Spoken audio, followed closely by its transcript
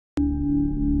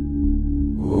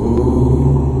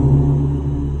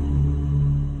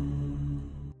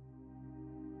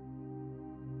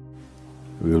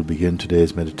begin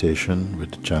today's meditation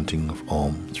with the chanting of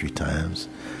Om 3 times.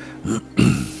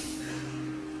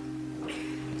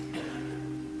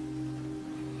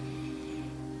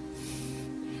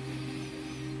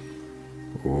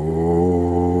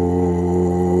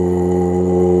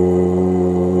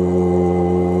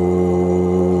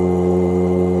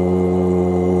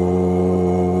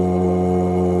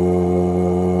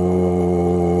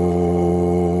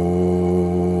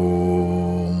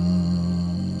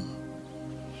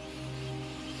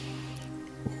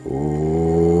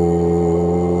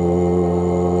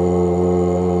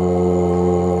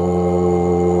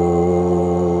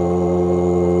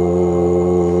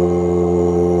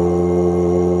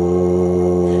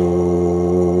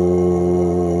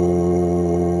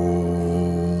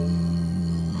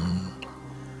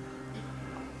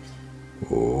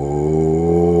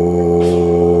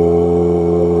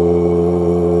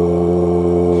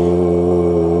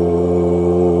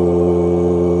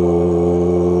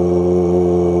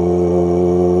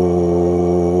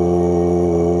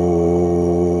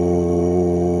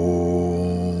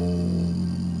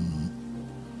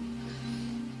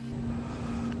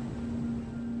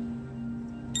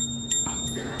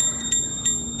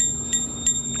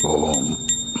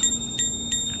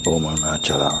 Om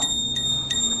Arunachala.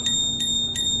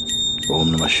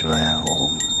 Om Namah Shivaya.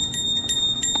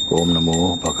 Om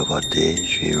Namo Bhagavate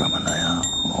Shri Ramanaya.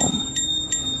 Om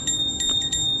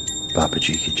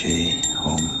Babaji ki Jai.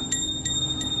 Om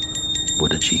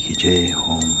Buddha Ji ki Jai.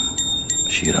 Om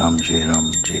Shri Ram Jai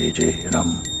Ram Jai Jai Ram.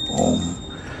 Om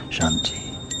Shanti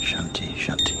Shanti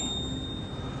Shanti.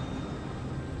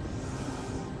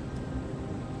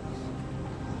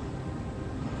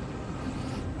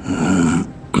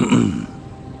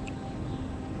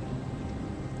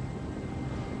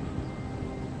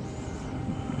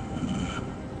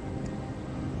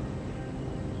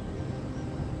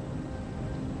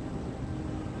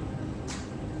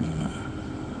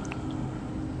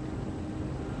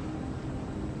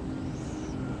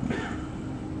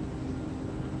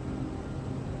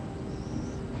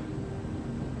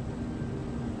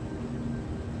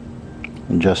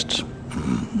 Just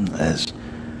as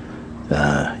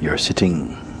you're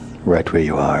sitting right where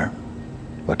you are,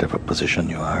 whatever position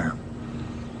you are,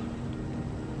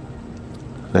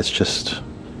 let's just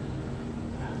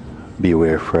be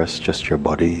aware first, just your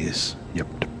body is your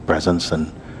presence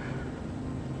and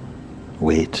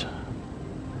weight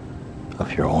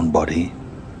of your own body.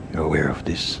 You're aware of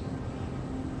this.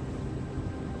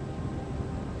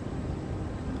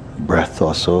 Breath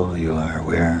also, you are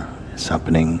aware, it's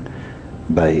happening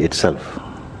by itself.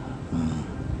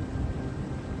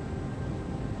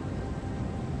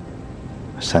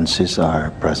 Senses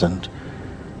are present,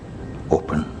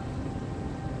 open.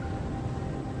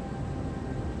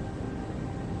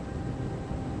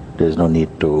 There is no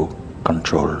need to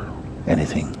control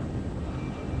anything.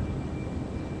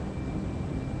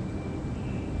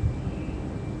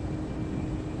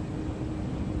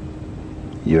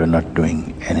 You're not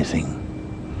doing anything.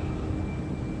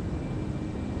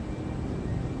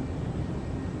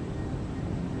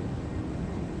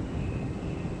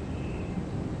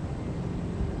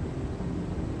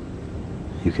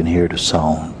 You can hear the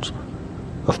sound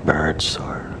of birds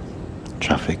or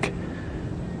traffic.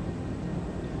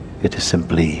 It is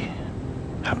simply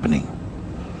happening.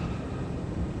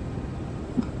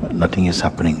 Nothing is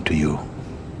happening to you.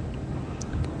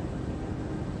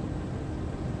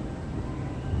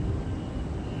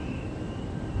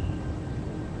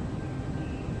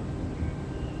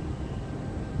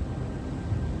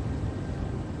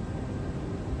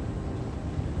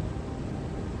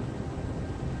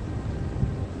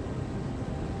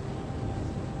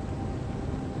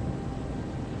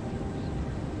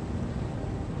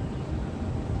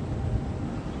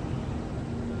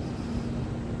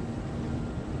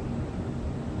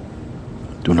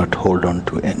 Do not hold on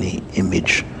to any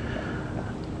image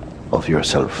of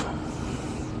yourself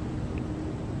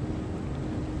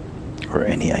or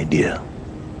any idea.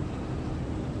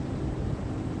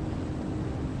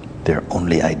 They're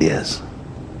only ideas.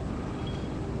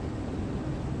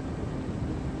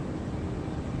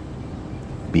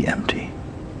 Be empty.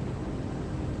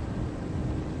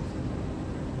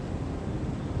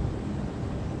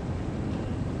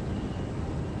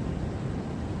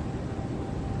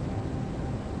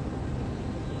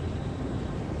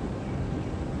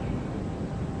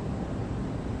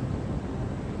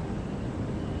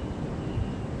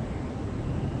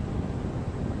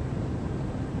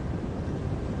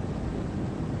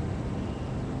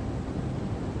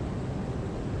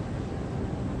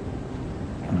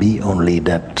 Be only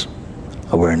that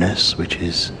awareness which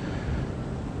is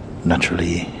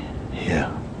naturally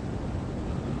here.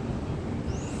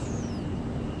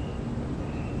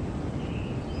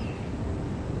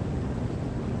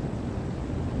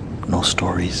 no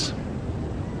stories.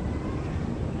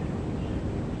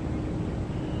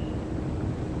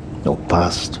 No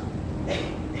past.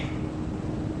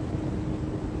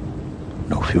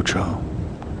 No future.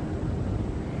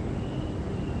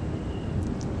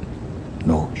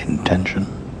 No intention.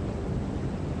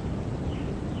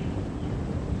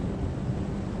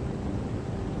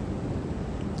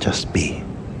 Just be.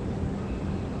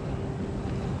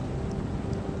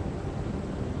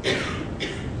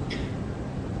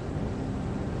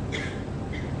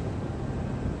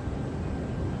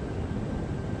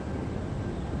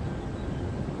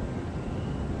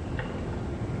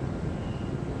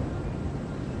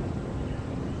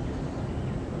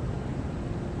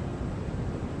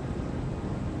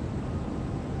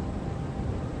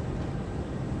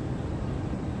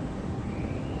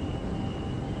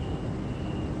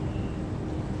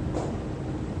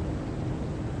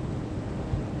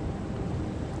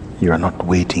 You are not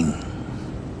waiting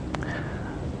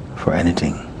for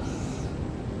anything.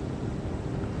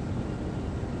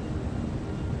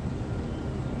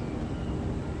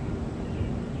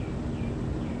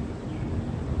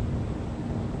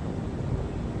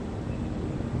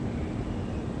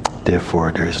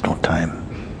 Therefore, there is no time.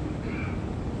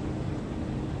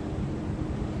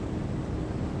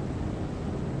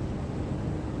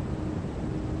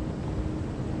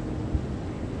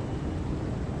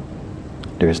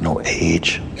 There is no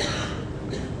age.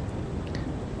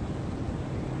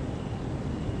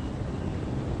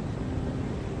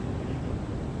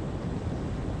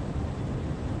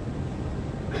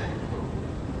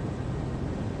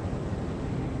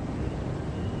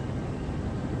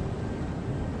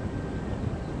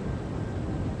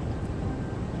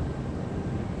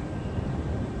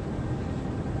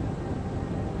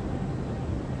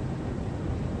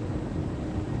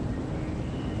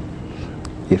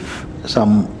 If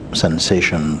some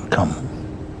sensation come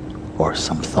or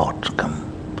some thought come,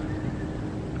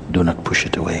 do not push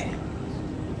it away.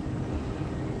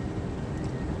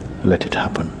 Let it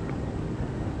happen.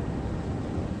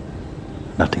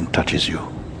 Nothing touches you.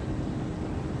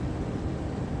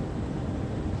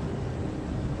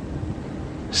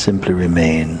 Simply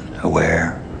remain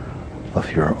aware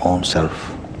of your own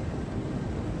self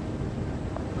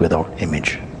without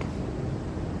image.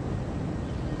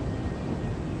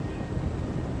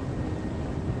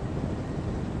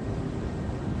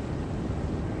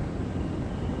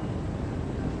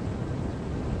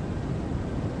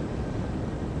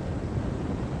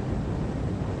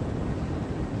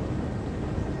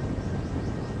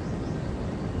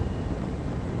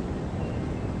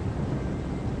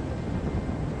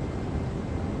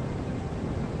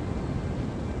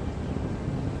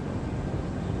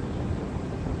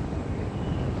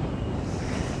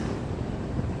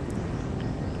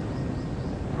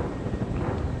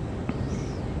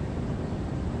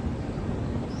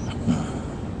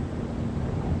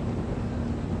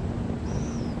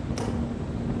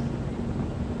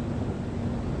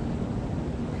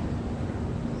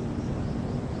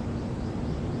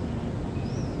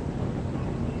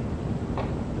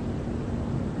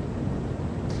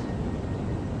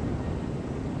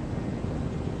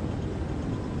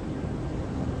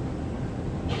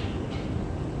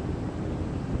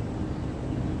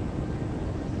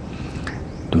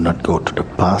 Do not go to the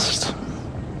past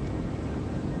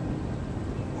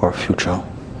or future.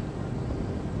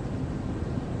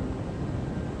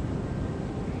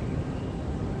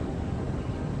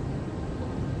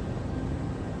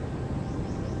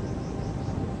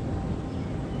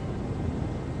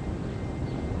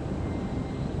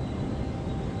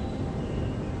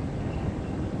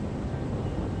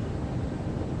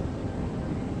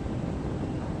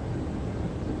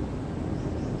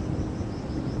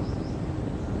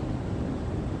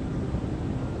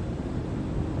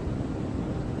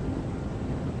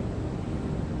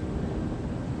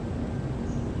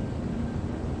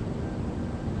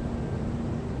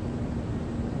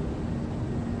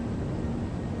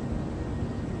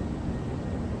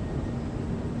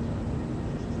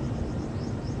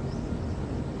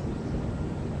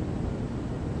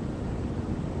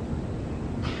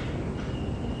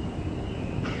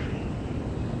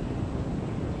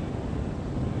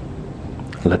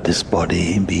 Let this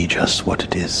body be just what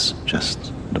it is,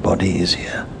 just the body is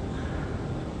here.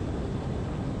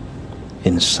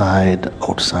 Inside,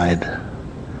 outside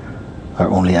are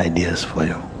only ideas for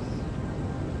you.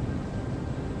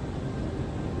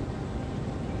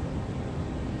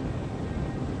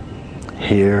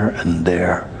 Here and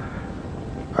there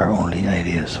are only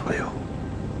ideas for you.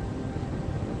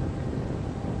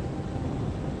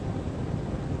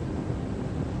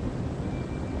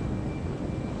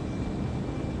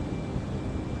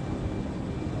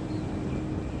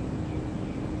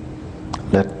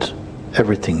 Let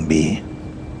everything be,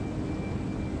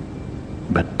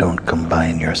 but don't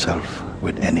combine yourself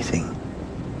with anything.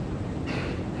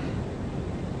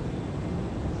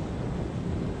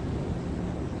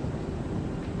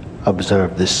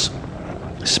 Observe this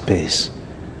space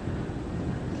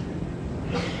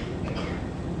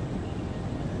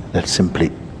that simply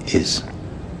is.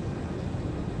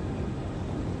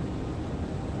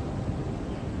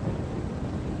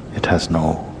 It has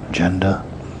no gender,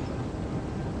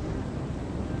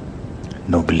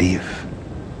 no belief,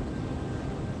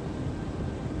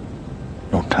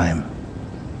 no time.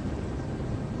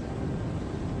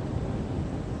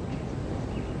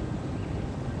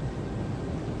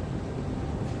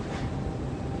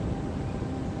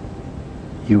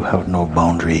 You have no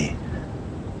boundary,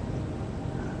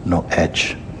 no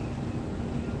edge,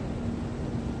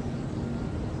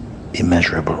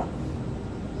 immeasurable.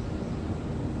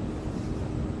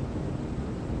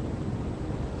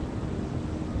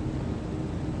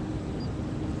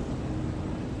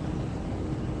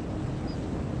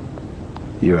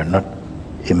 You are not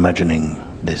imagining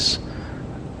this,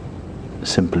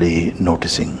 simply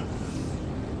noticing.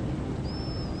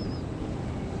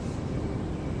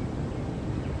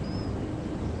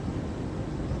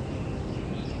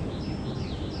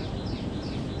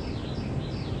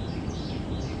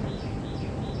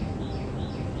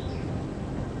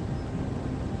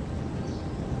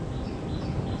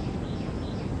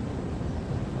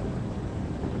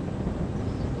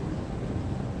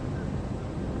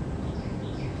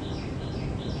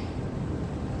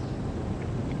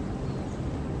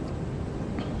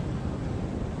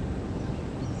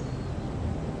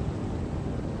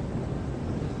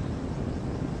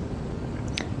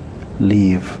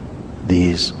 Leave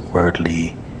these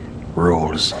worldly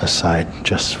roles aside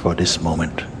just for this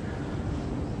moment.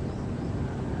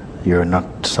 You're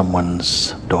not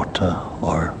someone's daughter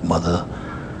or mother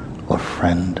or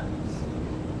friend.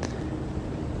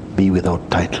 Be without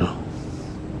title,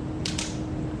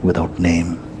 without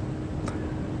name,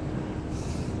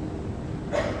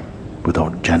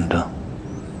 without gender.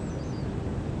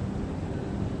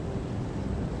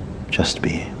 Just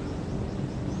be.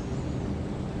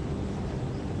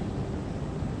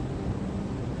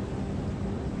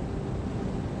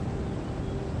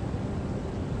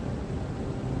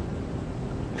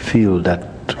 Feel that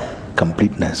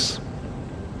completeness.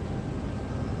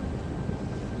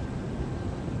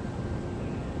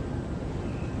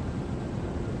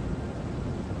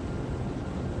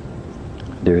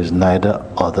 There is neither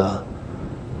other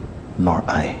nor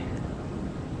I.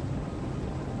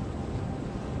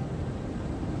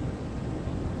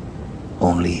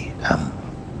 Only am.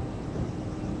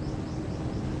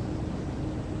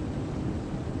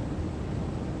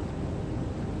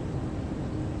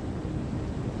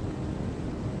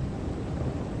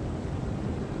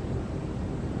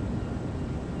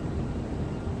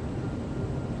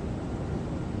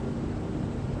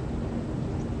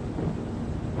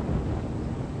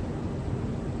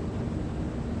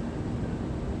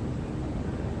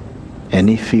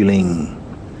 Any feeling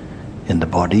in the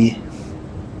body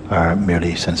are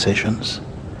merely sensations.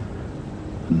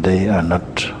 They are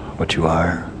not what you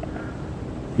are.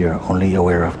 You're only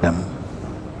aware of them.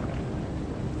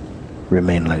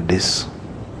 Remain like this,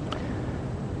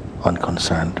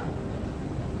 unconcerned,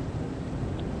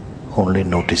 only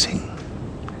noticing,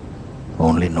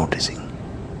 only noticing.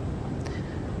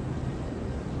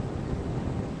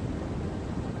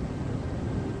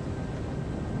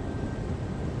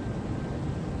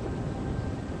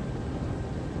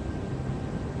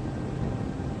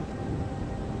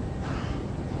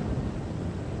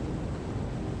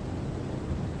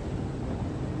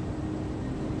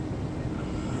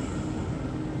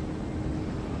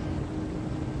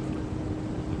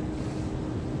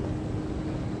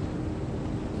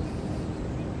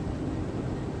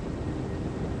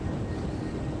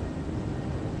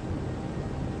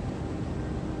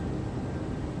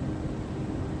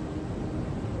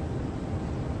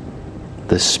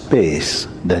 The space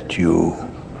that you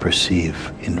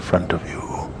perceive in front of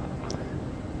you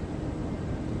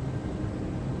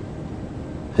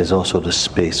is also the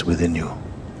space within you.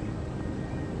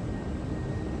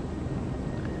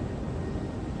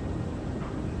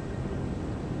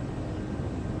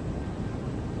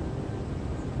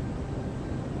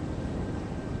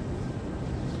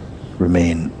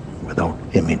 Remain without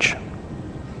image.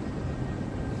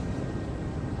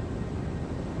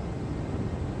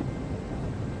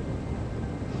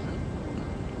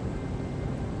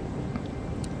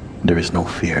 There is no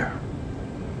fear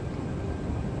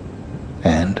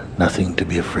and nothing to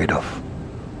be afraid of.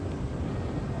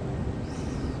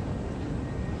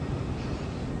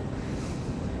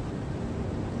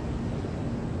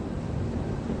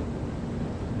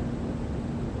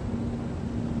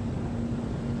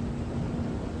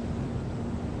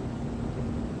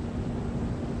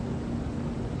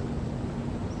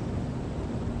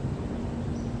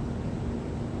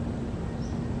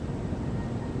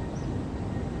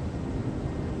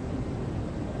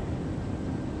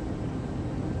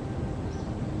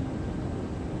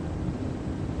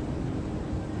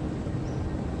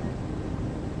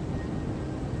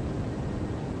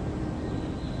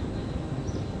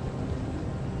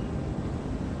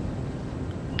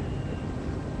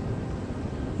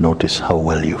 Notice how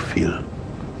well you feel.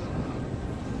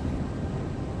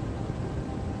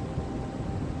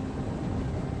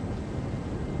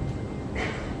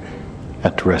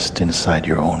 At rest inside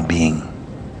your own being,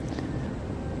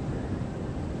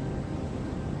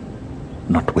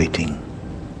 not waiting.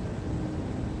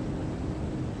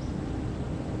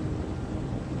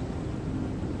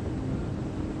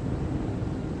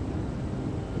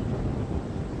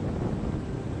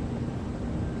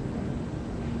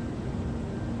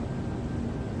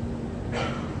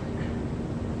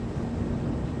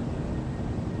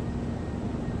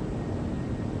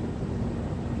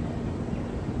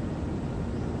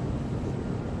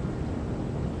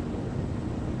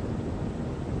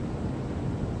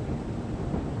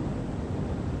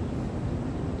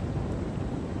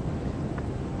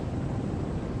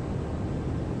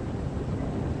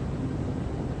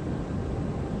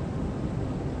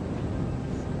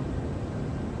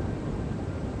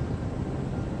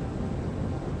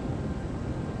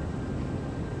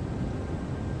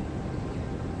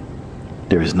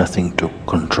 There is nothing to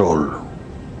control.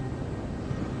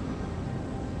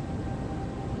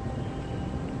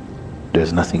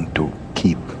 There's nothing to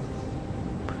keep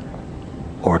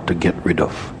or to get rid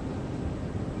of.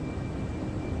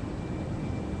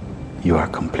 You are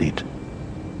complete.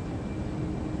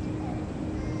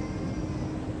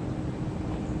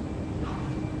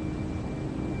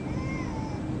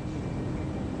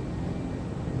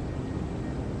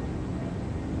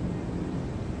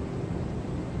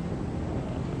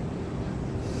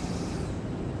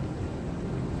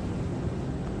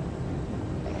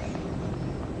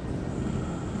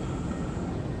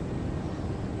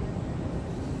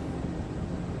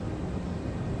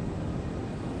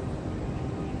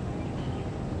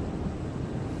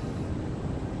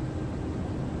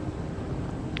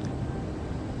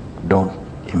 Don't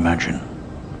imagine.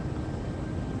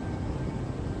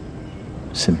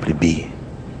 Simply be.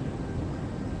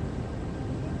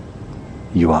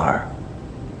 You are.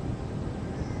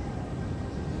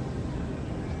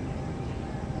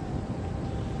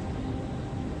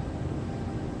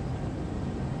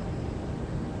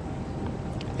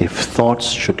 If thoughts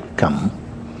should come,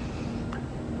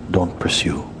 don't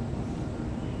pursue,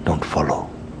 don't follow.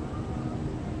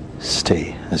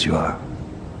 Stay as you are.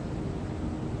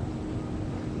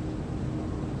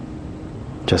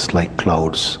 Just like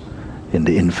clouds in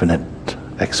the infinite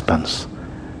expanse,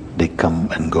 they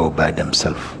come and go by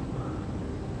themselves.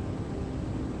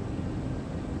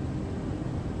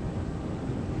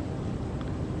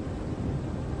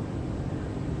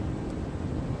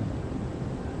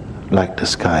 Like the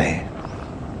sky,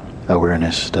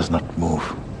 awareness does not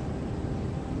move.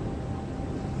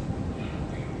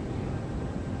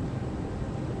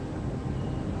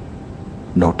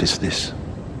 Notice this.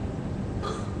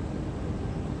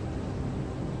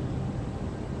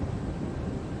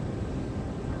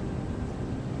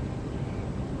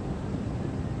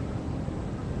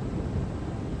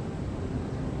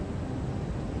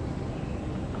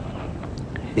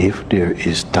 If there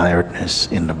is tiredness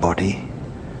in the body,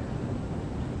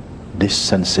 this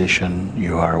sensation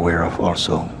you are aware of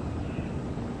also.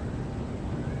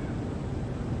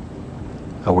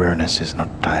 Awareness is not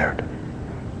tired.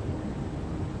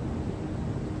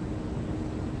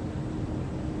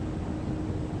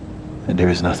 And there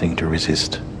is nothing to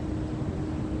resist.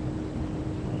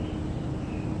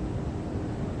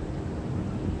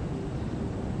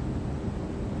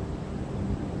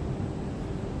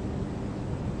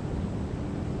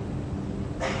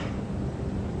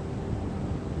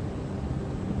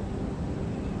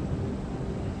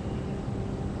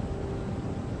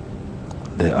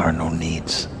 There are no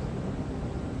needs.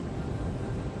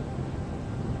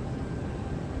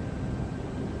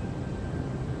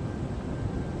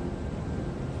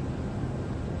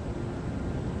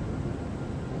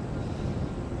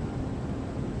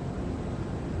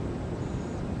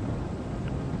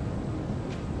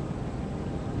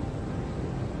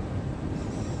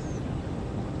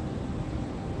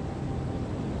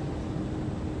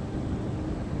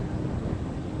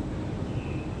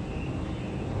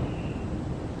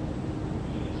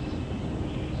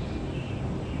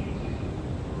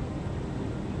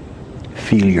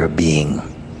 Feel your being.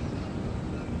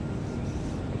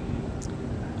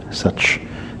 Such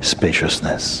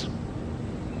spaciousness.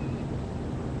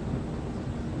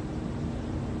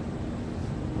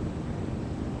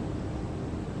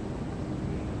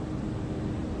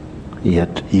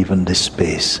 Yet even this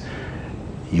space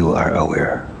you are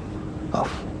aware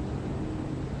of.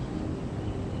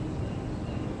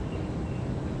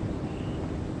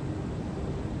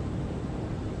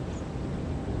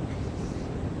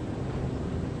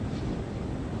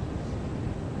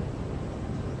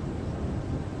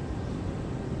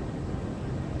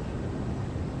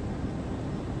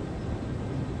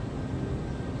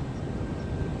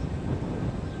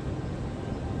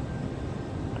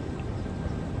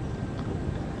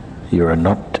 You are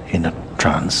not in a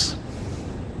trance.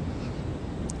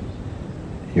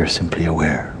 You're simply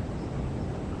aware.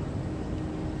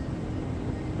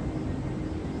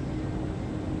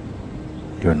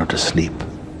 You're not asleep.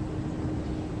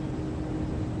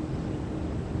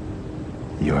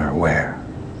 You are aware.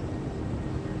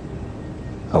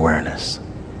 Awareness.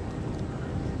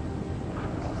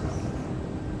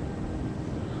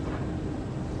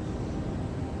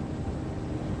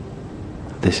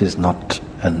 This is not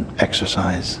an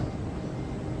exercise.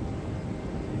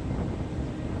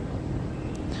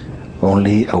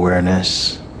 Only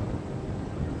awareness,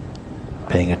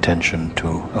 paying attention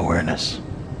to awareness,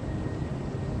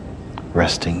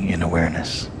 resting in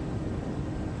awareness.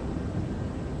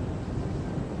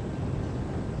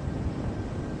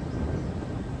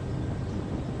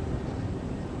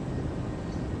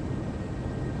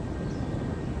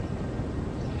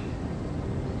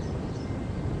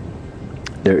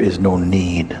 There is no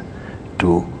need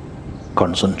to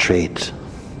concentrate.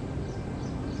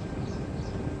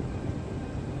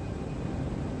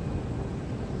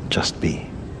 Just be.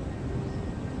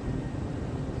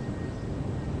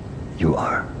 You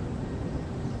are.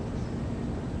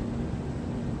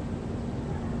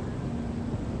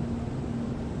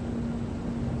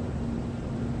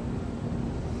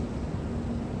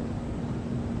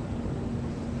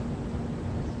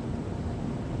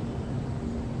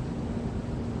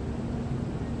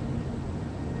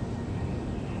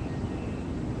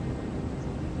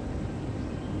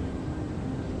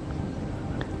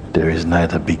 There is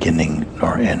neither beginning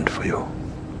nor end for you.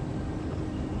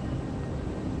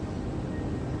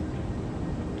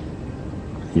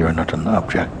 You are not an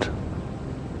object.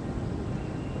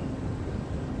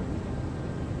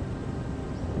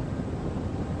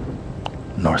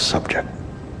 Nor subject.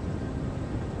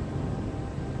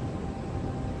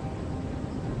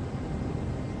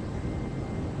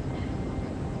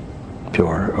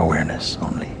 Pure awareness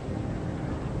only.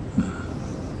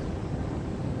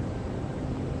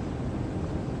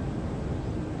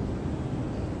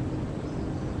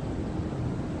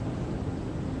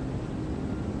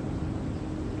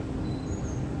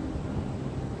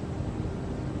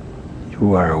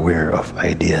 You are aware of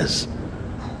ideas,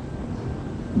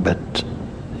 but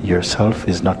yourself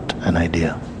is not an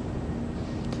idea.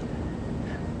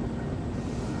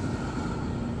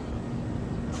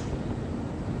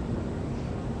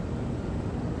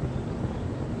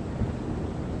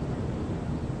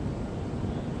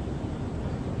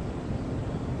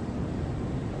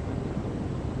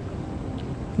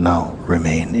 Now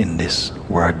remain in this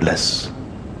wordless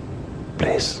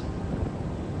place.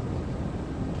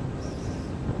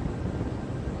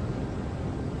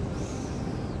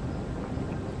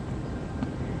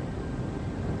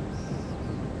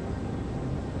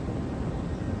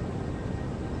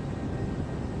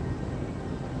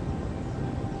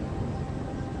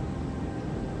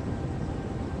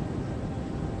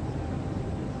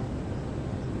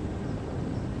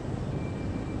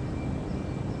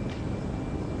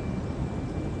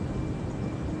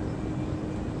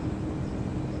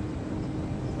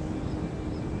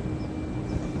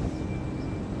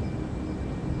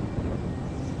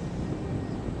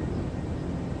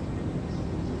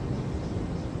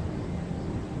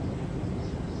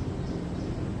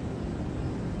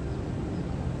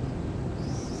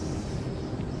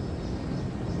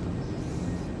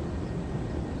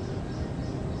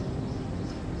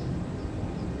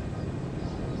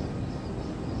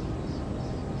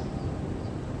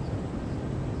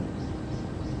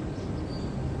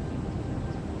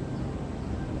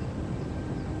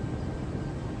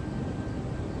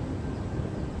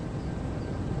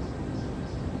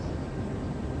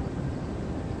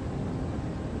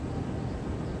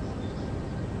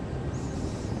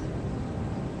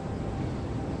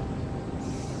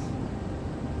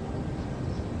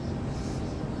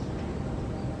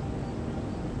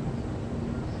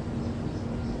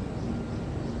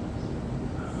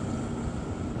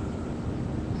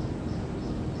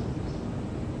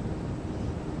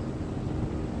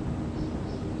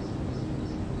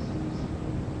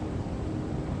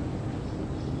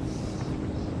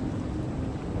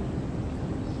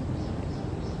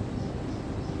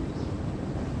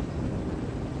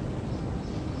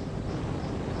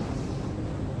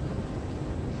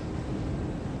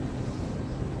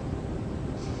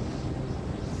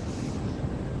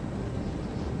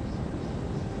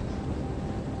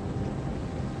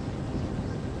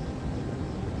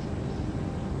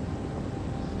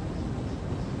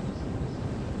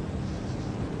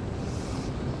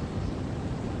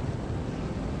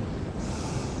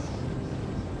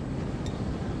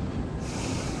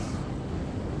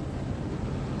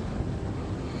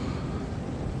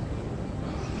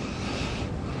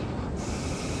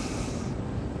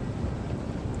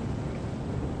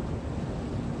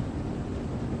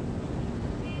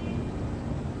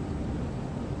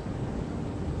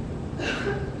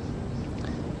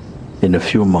 In a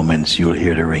few moments you'll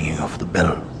hear the ringing of the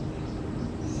bell.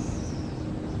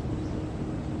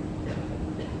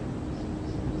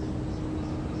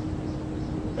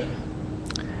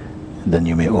 Then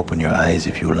you may open your eyes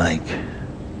if you like.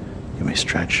 You may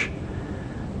stretch,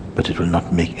 but it will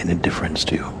not make any difference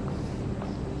to you.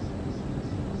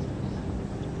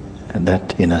 And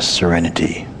that inner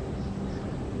serenity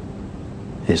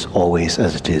is always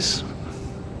as it is.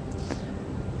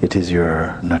 It is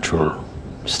your natural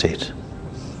state.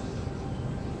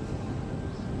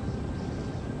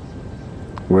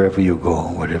 Wherever you go,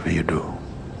 whatever you do,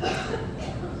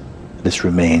 this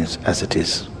remains as it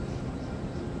is.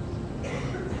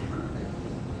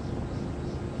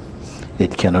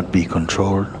 It cannot be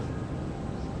controlled.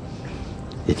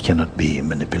 It cannot be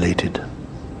manipulated.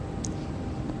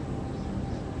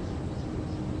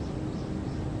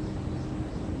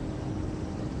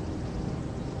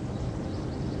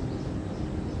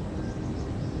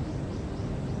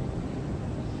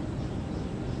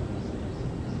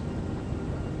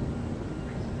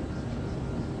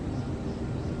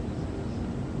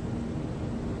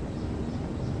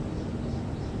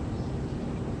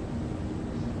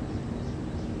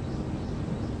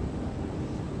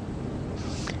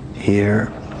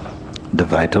 Here, the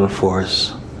vital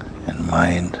force and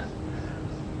mind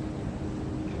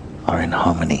are in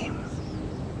harmony.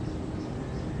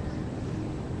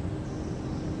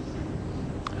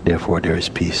 Therefore, there is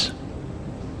peace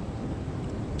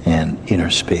and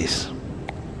inner space.